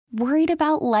Worried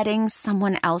about letting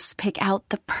someone else pick out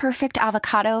the perfect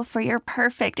avocado for your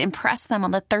perfect impress them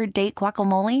on the third date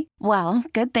guacamole? Well,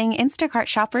 good thing Instacart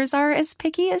shoppers are as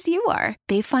picky as you are.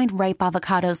 They find ripe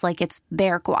avocados like it's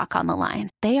their guac on the line.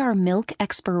 They are milk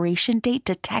expiration date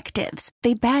detectives.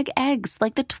 They bag eggs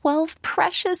like the 12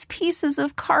 precious pieces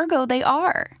of cargo they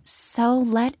are. So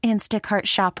let Instacart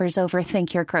shoppers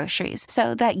overthink your groceries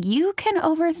so that you can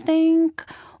overthink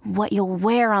what you'll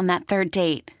wear on that third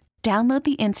date. Download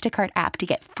the Instacart app to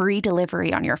get free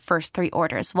delivery on your first 3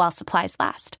 orders while supplies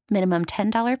last. Minimum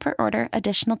 $10 per order.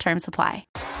 Additional terms apply.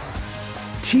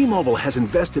 T-Mobile has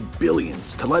invested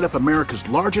billions to light up America's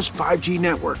largest 5G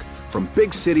network, from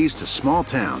big cities to small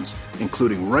towns,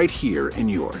 including right here in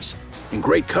yours. And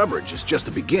great coverage is just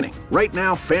the beginning. Right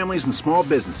now, families and small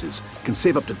businesses can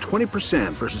save up to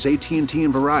 20% versus AT&T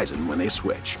and Verizon when they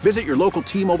switch. Visit your local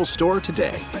T-Mobile store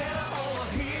today.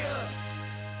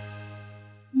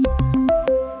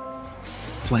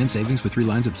 Plan savings with 3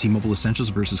 lines of T-Mobile Essentials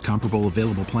versus comparable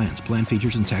available plans. Plan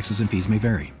features and taxes and fees may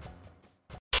vary.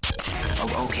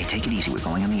 Oh, okay, take it easy. We're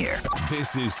going on the air.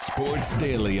 This is Sports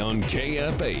Daily on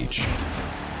KFH.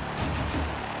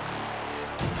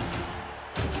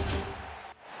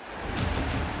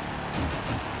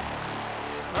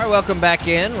 All right, welcome back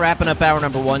in. Wrapping up hour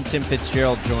number 1. Tim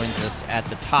Fitzgerald joins us at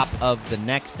the top of the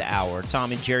next hour.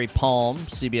 Tommy Jerry Palm,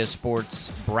 CBS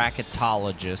Sports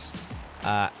bracketologist,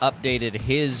 updated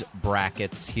his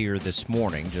brackets here this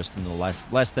morning, just in the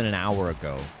less than an hour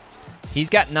ago. He's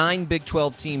got 9 Big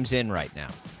 12 teams in right now.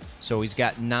 So he's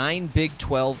got 9 Big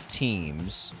 12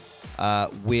 teams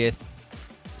with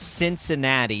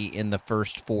Cincinnati in the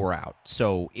first 4 out.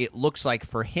 So it looks like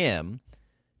for him,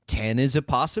 10 is a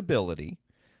possibility.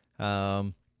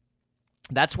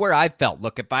 That's where I felt.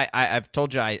 Look, if I've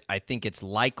told you I think it's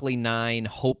likely 9,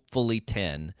 hopefully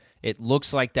 10. It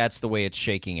looks like that's the way it's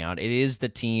shaking out. It is the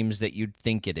teams that you'd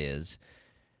think it is.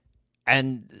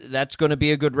 And that's going to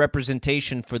be a good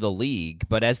representation for the league.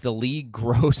 But as the league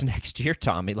grows next year,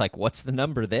 Tommy, like what's the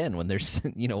number then when there's,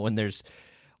 when there's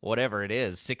whatever it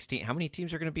is, 16. How many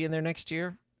teams are going to be in there next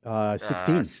year?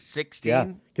 16. 16? Yeah,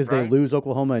 because they lose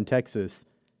Oklahoma and Texas.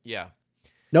 Yeah.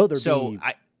 No,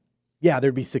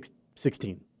 there'd be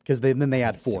 16. Because then they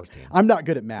add 4. 16. I'm not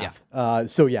good at math.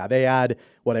 Yeah. They add,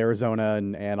 Arizona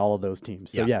and all of those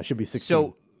teams. So, it should be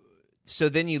 16. So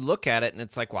then you look at it, and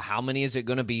it's like, well, how many is it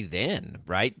going to be then,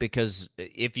 right? Because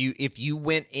if you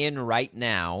went in right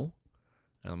now,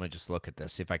 let me just look at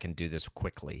this, see if I can do this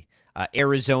quickly.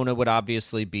 Arizona would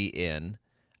obviously be in.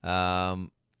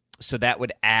 So that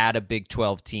would add a Big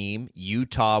 12 team.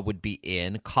 Utah would be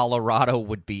in. Colorado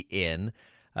would be in.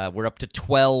 We're up to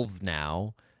 12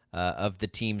 now. Of the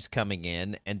teams coming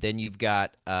in, and then you've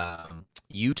got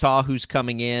Utah, who's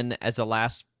coming in as a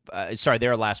last.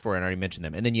 They're a last 4, and I already mentioned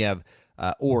them. And then you have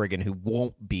Oregon, who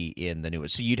won't be in the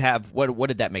newest. So you'd have what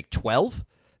did that make? 12?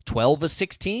 12 of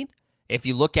 16? If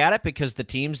you look at it, because the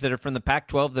teams that are from the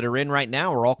Pac-12 that are in right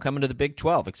now are all coming to the Big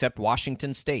 12, except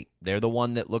Washington State. They're the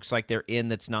one that looks like they're in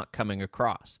that's not coming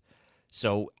across.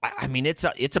 So I mean, it's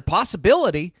a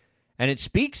possibility, and it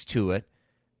speaks to it.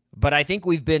 But I think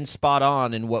we've been spot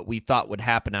on in what we thought would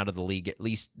happen out of the league, at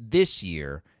least this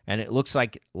year. And it looks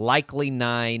like likely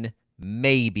 9,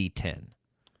 maybe 10.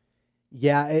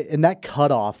 Yeah, and that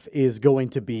cutoff is going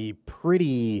to be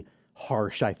pretty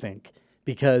harsh, I think.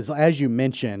 Because as you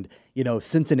mentioned,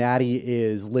 Cincinnati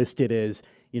is listed as,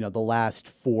 the last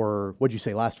 4, what'd you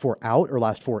say, last 4 out or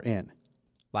last 4 in?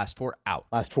 Last 4 out.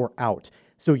 Last 4 out.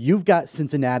 So you've got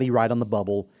Cincinnati right on the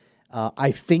bubble.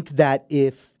 I think that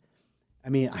if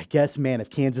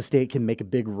Kansas State can make a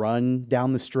big run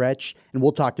down the stretch, and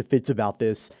we'll talk to Fitz about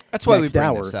this. That's why we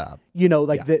bring this up.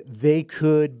 They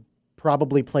could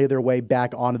probably play their way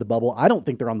back onto the bubble. I don't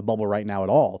think they're on the bubble right now at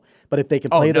all. But if they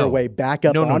can play their way back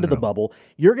up onto the bubble,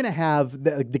 you're going to have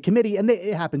the committee, and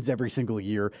it happens every single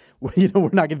year. We're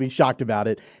not going to be shocked about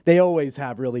it. They always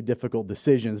have really difficult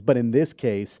decisions. But in this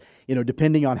case,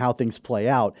 depending on how things play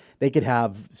out, they could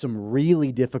have some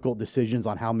really difficult decisions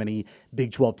on how many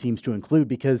Big 12 teams to include.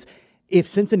 Because if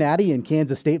Cincinnati and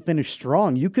Kansas State finish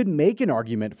strong, you could make an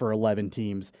argument for 11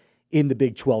 teams in the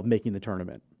Big 12 making the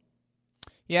tournament.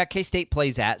 Yeah, K-State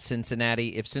plays at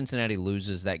Cincinnati. If Cincinnati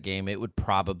loses that game, it would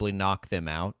probably knock them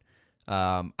out.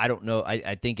 I don't know.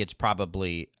 I think it's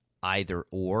probably either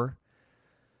or.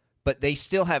 But they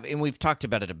still have, and we've talked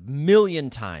about it a million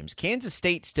times, Kansas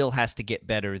State still has to get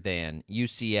better than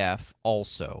UCF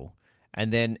also.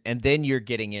 And then you're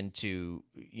getting into,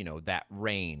 that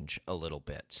range a little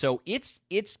bit. So it's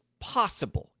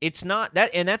possible. It's not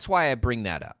that, and that's why I bring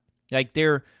that up. Like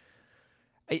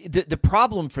The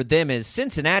problem for them is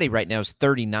Cincinnati right now is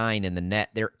 39 in the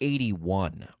net. They're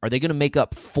 81. Are they going to make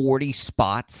up 40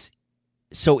 spots?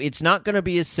 So it's not going to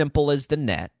be as simple as the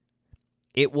net.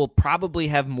 It will probably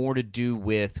have more to do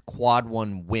with quad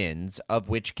one wins, of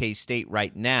which K-State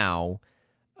right now,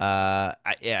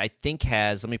 I think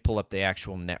has, let me pull up the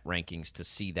actual net rankings to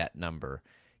see that number.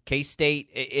 K-State,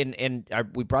 and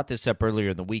we brought this up earlier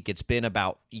in the week, it's been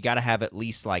about, you got to have at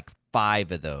least like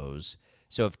 5 of those.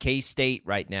 So if K-State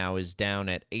right now is down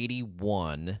at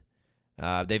 81,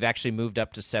 they've actually moved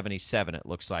up to 77, it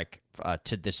looks like,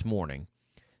 to this morning.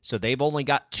 So they've only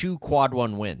got 2 quad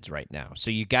one wins right now.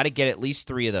 So you got to get at least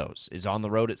 3 of those. Is on the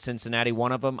road at Cincinnati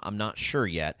one of them? I'm not sure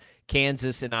yet.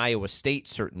 Kansas and Iowa State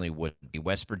certainly would be.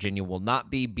 West Virginia will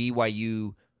not be.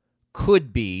 BYU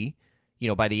could be,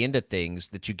 by the end of things,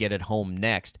 that you get at home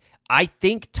next. I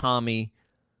think, Tommy,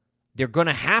 they're going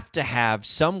to have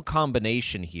some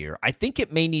combination here. I think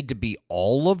it may need to be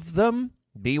all of them.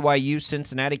 BYU,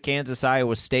 Cincinnati, Kansas,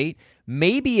 Iowa State.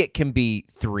 Maybe it can be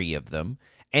 3 of them.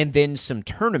 And then some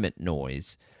tournament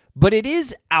noise. But it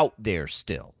is out there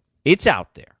still. It's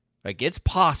out there. Like, it's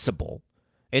possible.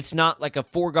 It's not like a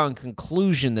foregone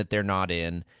conclusion that they're not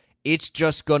in. It's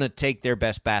just going to take their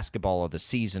best basketball of the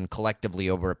season collectively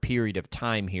over a period of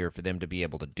time here for them to be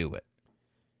able to do it.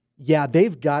 Yeah,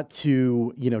 they've got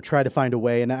to, try to find a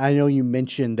way. And I know you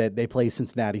mentioned that they play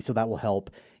Cincinnati, so that will help.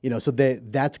 So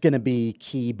that's going to be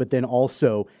key. But then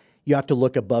also, you have to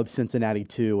look above Cincinnati,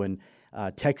 too. And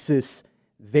Texas,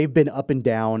 they've been up and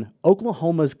down.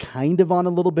 Oklahoma's kind of on a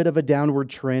little bit of a downward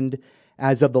trend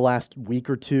as of the last week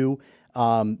or two.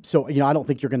 So, I don't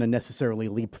think you're going to necessarily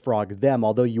leapfrog them,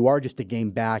 although you are just a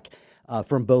game back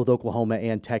from both Oklahoma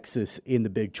and Texas in the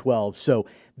Big 12. So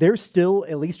there's still,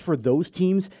 at least for those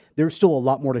teams, there's still a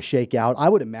lot more to shake out. I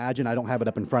would imagine, I don't have it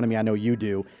up in front of me, I know you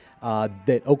do,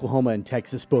 that Oklahoma and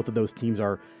Texas, both of those teams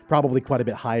are probably quite a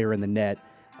bit higher in the net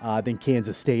than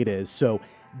Kansas State is. So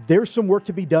there's some work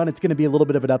to be done. It's going to be a little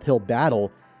bit of an uphill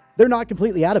battle. They're not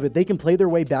completely out of it. They can play their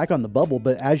way back on the bubble,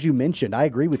 but as you mentioned, I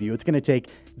agree with you. It's going to take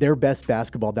their best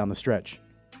basketball down the stretch.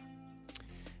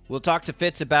 We'll talk to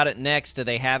Fitz about it next. Do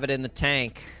they have it in the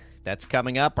tank? That's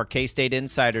coming up. Our K-State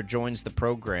Insider joins the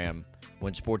program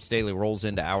when Sports Daily rolls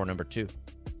into hour number 2.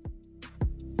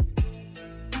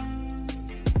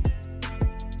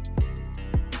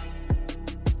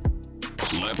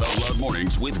 Laugh Out Loud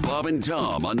Mornings with Bob and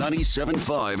Tom on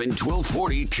 97.5 and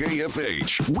 1240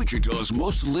 KFH. Wichita's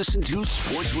most listened to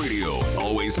sports radio.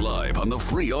 Always live on the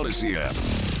free Odyssey app.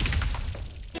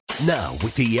 Now,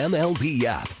 with the MLB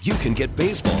app, you can get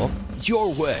baseball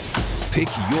your way. Pick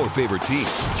your favorite team,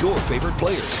 your favorite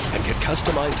players, and get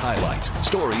customized highlights,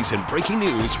 stories, and breaking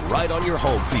news right on your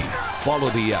home feed. Follow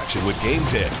the action with Game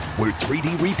Day, where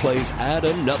 3D replays add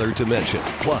another dimension.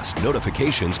 Plus,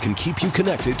 notifications can keep you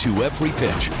connected to every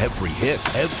pitch, every hit,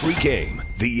 every game.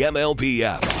 The MLB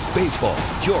app. Baseball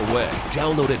your way.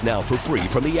 Download it now for free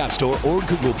from the App Store or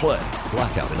Google Play.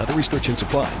 Blackout and other restrictions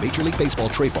apply. Major League Baseball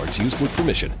trademarks used with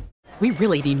permission. We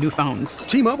really need new phones.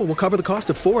 T-Mobile will cover the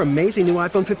cost of 4 amazing new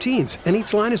iPhone 15s, and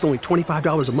each line is only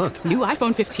 $25 a month. New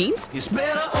iPhone 15s? It's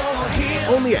better over here.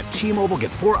 Only at T-Mobile,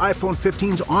 get 4 iPhone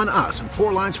 15s on us and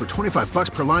 4 lines for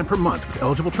 $25 per line per month with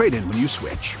eligible trade-in when you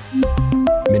switch.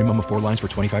 Minimum of 4 lines for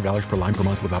 $25 per line per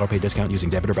month with autopay discount using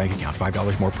debit or bank account.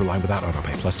 $5 more per line without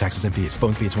autopay, plus taxes and fees.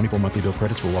 Phone fee at 24 monthly bill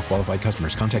credits for well-qualified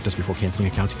customers. Contact us before canceling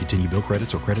account to continue bill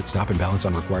credits or credit stop and balance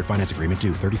on required finance agreement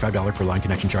due. $35 per line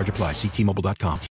connection charge applies. See T-Mobile.com.